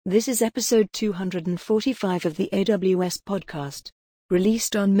This is episode 245 of the AWS podcast,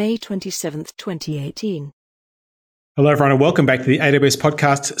 released on May 27th, 2018. Hello, everyone, and welcome back to the AWS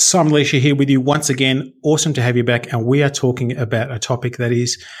podcast. Simon Leisha here with you once again. Awesome to have you back. And we are talking about a topic that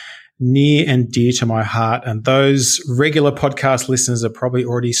is near and dear to my heart. And those regular podcast listeners are probably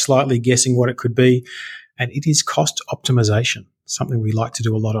already slightly guessing what it could be. And it is cost optimization, something we like to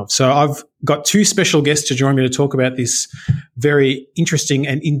do a lot of. So I've got two special guests to join me to talk about this very interesting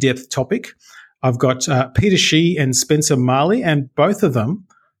and in-depth topic. I've got Peter Shih and Spencer Marley, and both of them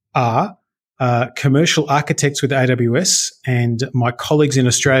are commercial architects with AWS and my colleagues in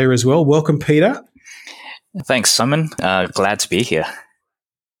Australia as well. Welcome, Peter. Thanks, Simon. Glad to be here.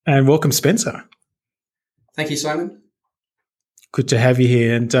 And welcome, Spencer. Thank you, Simon. Good to have you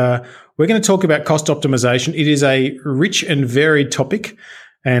here. And we're going to talk about cost optimization. It is a rich and varied topic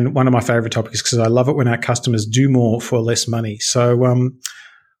and one of my favorite topics because I love it when our customers do more for less money. So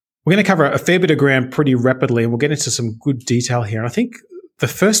we're going to cover a fair bit of ground pretty rapidly, and we'll get into some good detail here. And I think the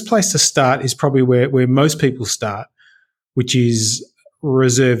first place to start is probably where most people start, which is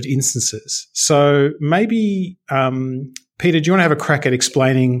reserved instances. So maybe, Peter, do you want to have a crack at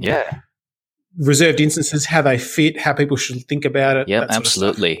explaining reserved instances, how they fit, how people should think about it? Yeah,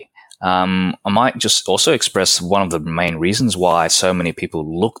 absolutely. I might just also express one of the main reasons why so many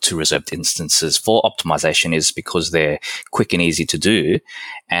people look to reserved instances for optimization is because they're quick and easy to do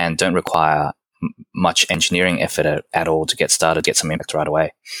and don't require much engineering effort at all to get started, get some impact right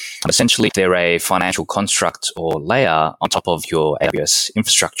away. Essentially, they're a financial construct or layer on top of your AWS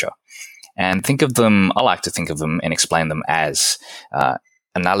infrastructure. And I like to think of them and explain them as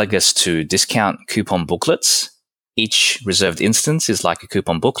analogous to discount coupon booklets. Each reserved instance is like a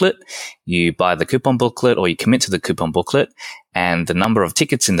coupon booklet. You buy the coupon booklet or you commit to the coupon booklet, and the number of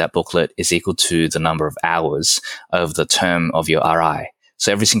tickets in that booklet is equal to the number of hours of the term of your RI.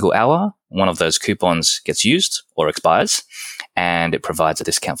 So every single hour, one of those coupons gets used or expires, and it provides a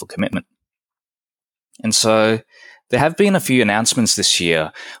discount for commitment. And so there have been a few announcements this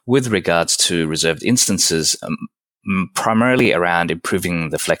year with regards to reserved instances, primarily around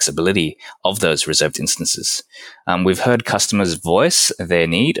improving the flexibility of those reserved instances. We've heard customers voice their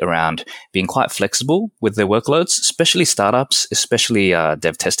need around being quite flexible with their workloads, especially startups, especially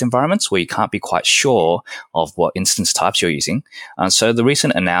dev test environments where you can't be quite sure of what instance types you're using. So the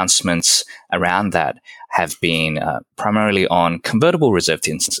recent announcements around that have been primarily on convertible reserved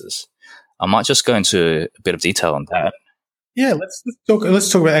instances. I might just go into a bit of detail on that. Yeah, let's talk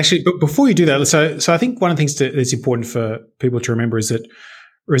about actually. But before you do that, so I think one of the things that's important for people to remember is that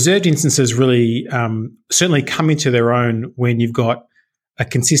reserved instances really certainly come into their own when you've got a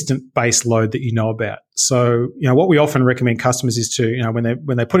consistent base load that you know about. So what we often recommend customers is to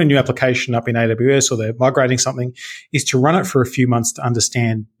when they put a new application up in AWS or they're migrating something, is to run it for a few months to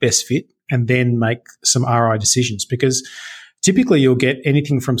understand best fit and then make some ROI decisions, because typically you'll get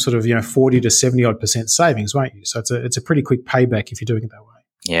anything from sort of 40 to 70% savings, won't you? So it's a pretty quick payback if you're doing it that way.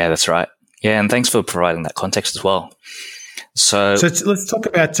 Yeah, that's right. Yeah, and thanks for providing that context as well. So let's talk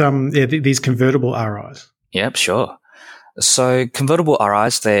about these convertible RIs. Yep, sure. So convertible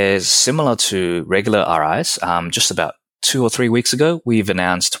RIs, they're similar to regular RIs. Just about 2 or 3 weeks ago, we've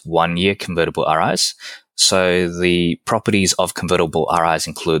announced 1-year convertible RIs. So the properties of convertible RIs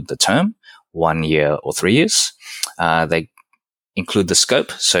include the term, 1 year or 3 years. They include the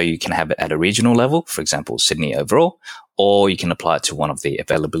scope, so you can have it at a regional level, for example, Sydney overall, or you can apply it to one of the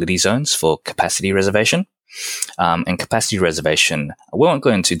availability zones for capacity reservation. And capacity reservation, we won't go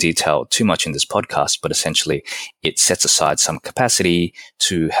into detail too much in this podcast, but essentially it sets aside some capacity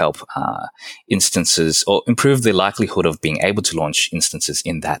to help instances or improve the likelihood of being able to launch instances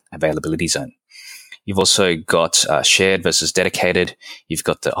in that availability zone. You've also got shared versus dedicated. You've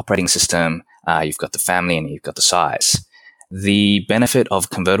got the operating system, you've got the family, and you've got the size. The benefit of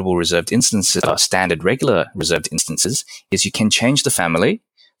convertible reserved instances or standard regular reserved instances is you can change the family.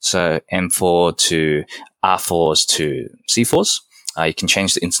 So M4 to R4s to C4s. You can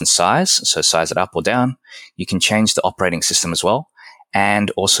change the instance size, so size it up or down. You can change the operating system as well. And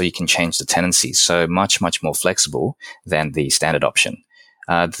also you can change the tenancies. So much, much more flexible than the standard option.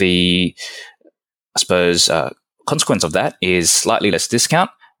 Consequence of that is slightly less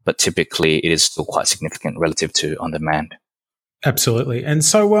discount, but typically it is still quite significant relative to on-demand. Absolutely. And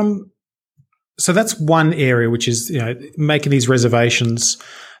so that's one area, which is making these reservations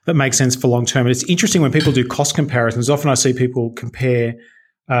that make sense for long term. And it's interesting when people do cost comparisons. Often I see people compare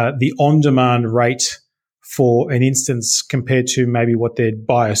the on-demand rate for an instance compared to maybe what they'd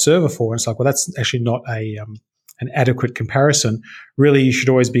buy a server for. And it's like, well, that's actually not an adequate comparison. Really, you should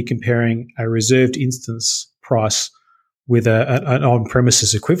always be comparing a reserved instance price with an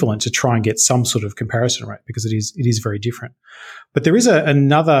on-premises equivalent to try and get some sort of comparison rate, because it is very different. But there is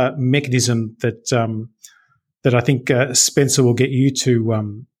another mechanism that I think Spencer will get you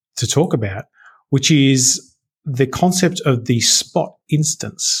to talk about, which is the concept of the spot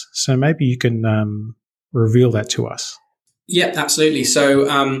instance. So maybe you can reveal that to us. Yeah, absolutely. So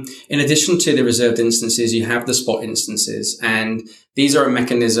in addition to the reserved instances, you have the spot instances, and these are a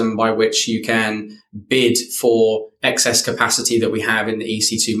mechanism by which you can bid for excess capacity that we have in the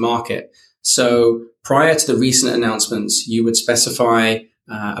EC2 market. So prior to the recent announcements, you would specify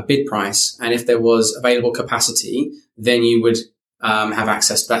a bid price, and if there was available capacity, then you would have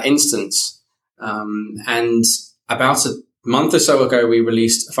access to that instance. And about a month or so ago, we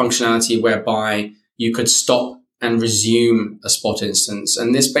released a functionality whereby you could stop and resume a spot instance.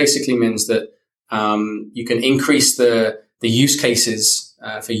 And this basically means that you can increase the use cases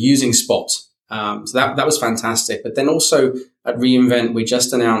for using spot. So that was fantastic. But then also at reInvent, we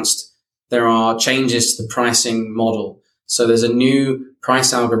just announced there are changes to the pricing model. So there's a new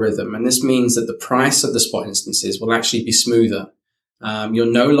price algorithm, and this means that the price of the spot instances will actually be smoother.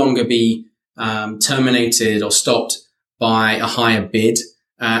 You'll no longer be terminated or stopped by a higher bid.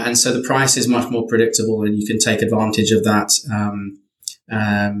 And so the price is much more predictable, and you can take advantage of that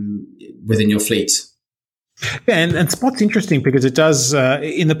within your fleet. Yeah, and Spot's interesting because it does,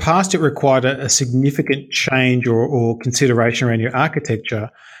 in the past, it required a significant change or consideration around your architecture.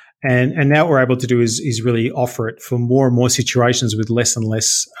 And now what we're able to do is really offer it for more and more situations with less and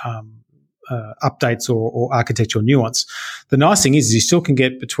less updates or architectural nuance. The nice thing is you still can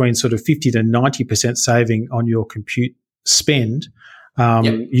get between sort of 50 to 90% saving on your compute spend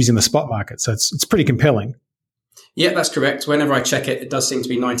using the spot market. So it's pretty compelling. Yeah, that's correct. Whenever I check it, it does seem to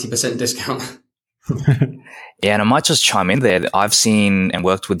be 90% discount. Yeah, and I might just chime in there. I've seen and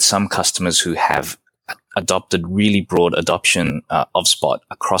worked with some customers who have adopted really broad adoption of Spot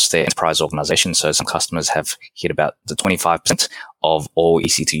across their enterprise organization. So some customers have hit about the 25% of all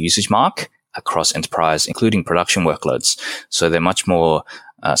EC2 usage mark across enterprise, including production workloads. So they're much more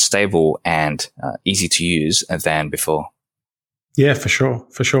stable and easy to use than before. Yeah, for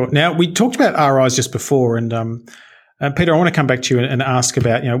sure. Now, we talked about RIs just before, and Peter, I want to come back to you and ask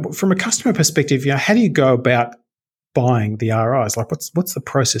about, from a customer perspective, how do you go about buying the RIs? Like, what's the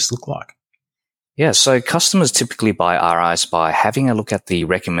process look like? Yeah, so customers typically buy RIs by having a look at the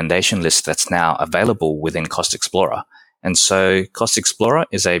recommendation list that's now available within Cost Explorer. And so Cost Explorer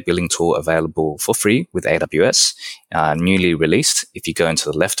is a billing tool available for free with AWS, newly released. If you go into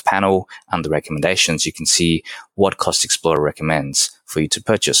the left panel under recommendations, you can see what Cost Explorer recommends for you to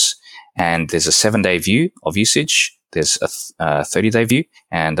purchase. And there's a 7-day view of usage. There's a 30-day view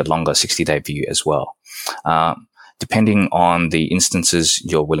and a longer 60-day view as well. Depending on the instances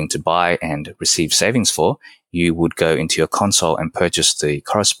you're willing to buy and receive savings for, you would go into your console and purchase the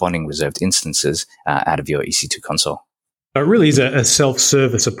corresponding reserved instances out of your EC2 console. It really is a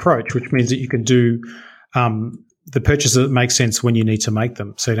self-service approach, which means that you can do the purchases that make sense when you need to make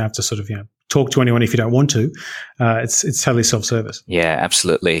them. So you don't have to sort of talk to anyone if you don't want to. It's totally self-service. Yeah,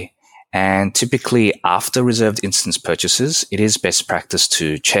 absolutely. And typically after reserved instance purchases, it is best practice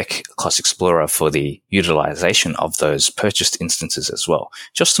to check Cost Explorer for the utilization of those purchased instances as well,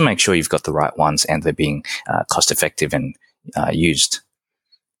 just to make sure you've got the right ones and they're being cost effective and used.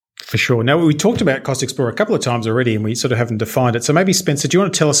 For sure. Now, we talked about Cost Explorer a couple of times already, and we sort of haven't defined it. So maybe, Spencer, do you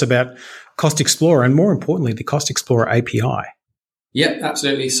want to tell us about Cost Explorer and, more importantly, the Cost Explorer API? Yeah,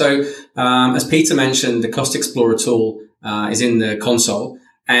 absolutely. So as Peter mentioned, the Cost Explorer tool is in the console.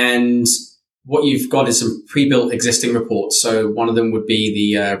 And what you've got is some pre-built existing reports. So one of them would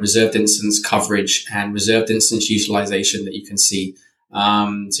be the reserved instance coverage and reserved instance utilization that you can see.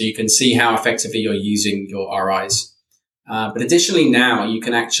 So you can see how effectively you're using your RIs. But additionally, now you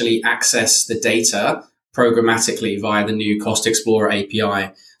can actually access the data programmatically via the new Cost Explorer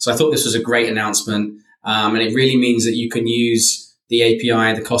API. So I thought this was a great announcement. And it really means that you can use the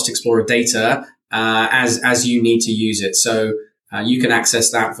API, the Cost Explorer data, as you need to use it. So you can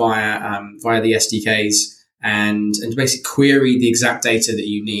access that via the SDKs and basically query the exact data that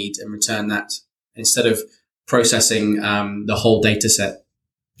you need and return that instead of processing the whole data set.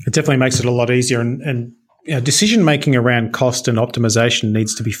 It definitely makes it a lot easier, and decision making around cost and optimization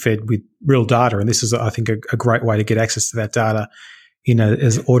needs to be fed with real data, and this is, I think, a great way to get access to that data in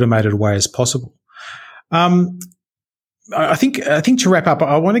as automated way as possible. I think to wrap up,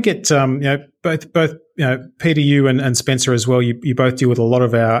 I want to get both Peter, you and Spencer as well. You both deal with a lot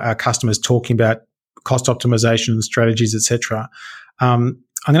of our customers talking about cost optimization strategies, etc. I'm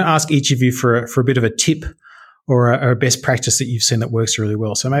going to ask each of you for a bit of a tip or a best practice that you've seen that works really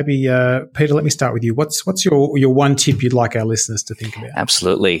well. So maybe, Peter, let me start with you. What's your one tip you'd like our listeners to think about?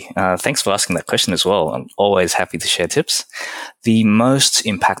 Absolutely. Thanks for asking that question as well. I'm always happy to share tips. The most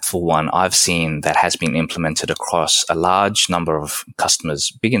impactful one I've seen that has been implemented across a large number of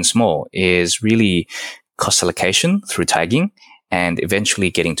customers, big and small, is really cost allocation through tagging and eventually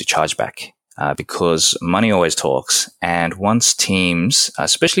getting to chargeback. Because money always talks. And once teams,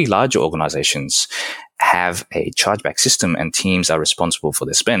 especially larger organizations, have a chargeback system and teams are responsible for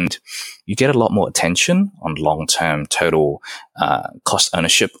their spend, you get a lot more attention on long-term total cost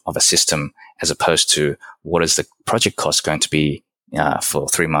ownership of a system, as opposed to what is the project cost going to be for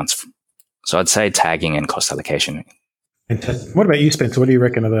 3 months. So I'd say tagging and cost allocation. Fantastic. What about you, Spencer? What do you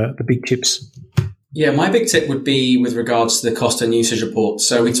reckon are the big tips? Yeah, my big tip would be with regards to the cost and usage report.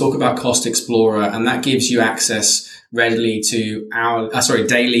 So we talk about Cost Explorer, and that gives you access readily to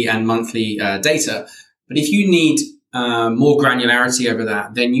daily and monthly data. But if you need more granularity over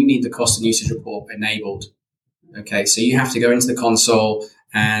that, then you need the cost and usage report enabled. Okay, so you have to go into the console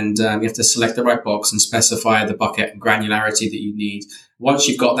and you have to select the right box and specify the bucket and granularity that you need. Once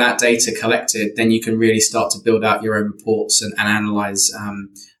you've got that data collected, then you can really start to build out your own reports and analyze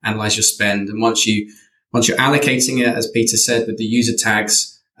your spend. And once you're allocating it, as Peter said, with the user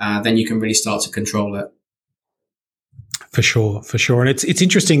tags, then you can really start to control it. For sure. And it's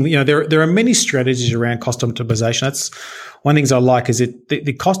interesting. There are many strategies around cost optimization. That's one of the things I like is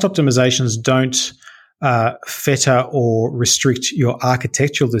the cost optimizations don't fetter or restrict your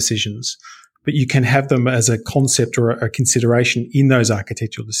architectural decisions, but you can have them as a concept or a consideration in those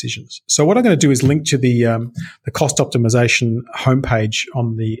architectural decisions. So what I'm going to do is link to the cost optimization homepage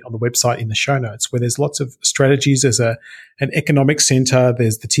on the website in the show notes, where there's lots of strategies. There's an economic center,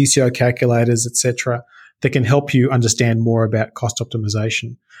 there's the TCO calculators, etc., that can help you understand more about cost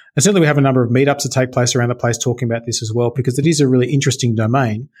optimization. And certainly we have a number of meetups that take place around the place talking about this as well, because it is a really interesting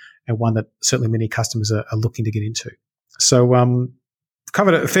domain and one that certainly many customers are looking to get into. So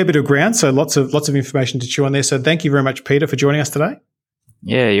covered a fair bit of ground, so lots of information to chew on there. So thank you very much, Peter, for joining us today.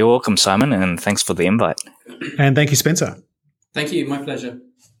 Yeah, you're welcome, Simon, and thanks for the invite. And thank you, Spencer. Thank you. My pleasure.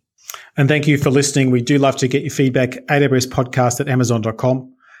 And thank you for listening. We do love to get your feedback, AWS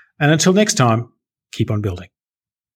podcast@amazon.com. And until next time, keep on building.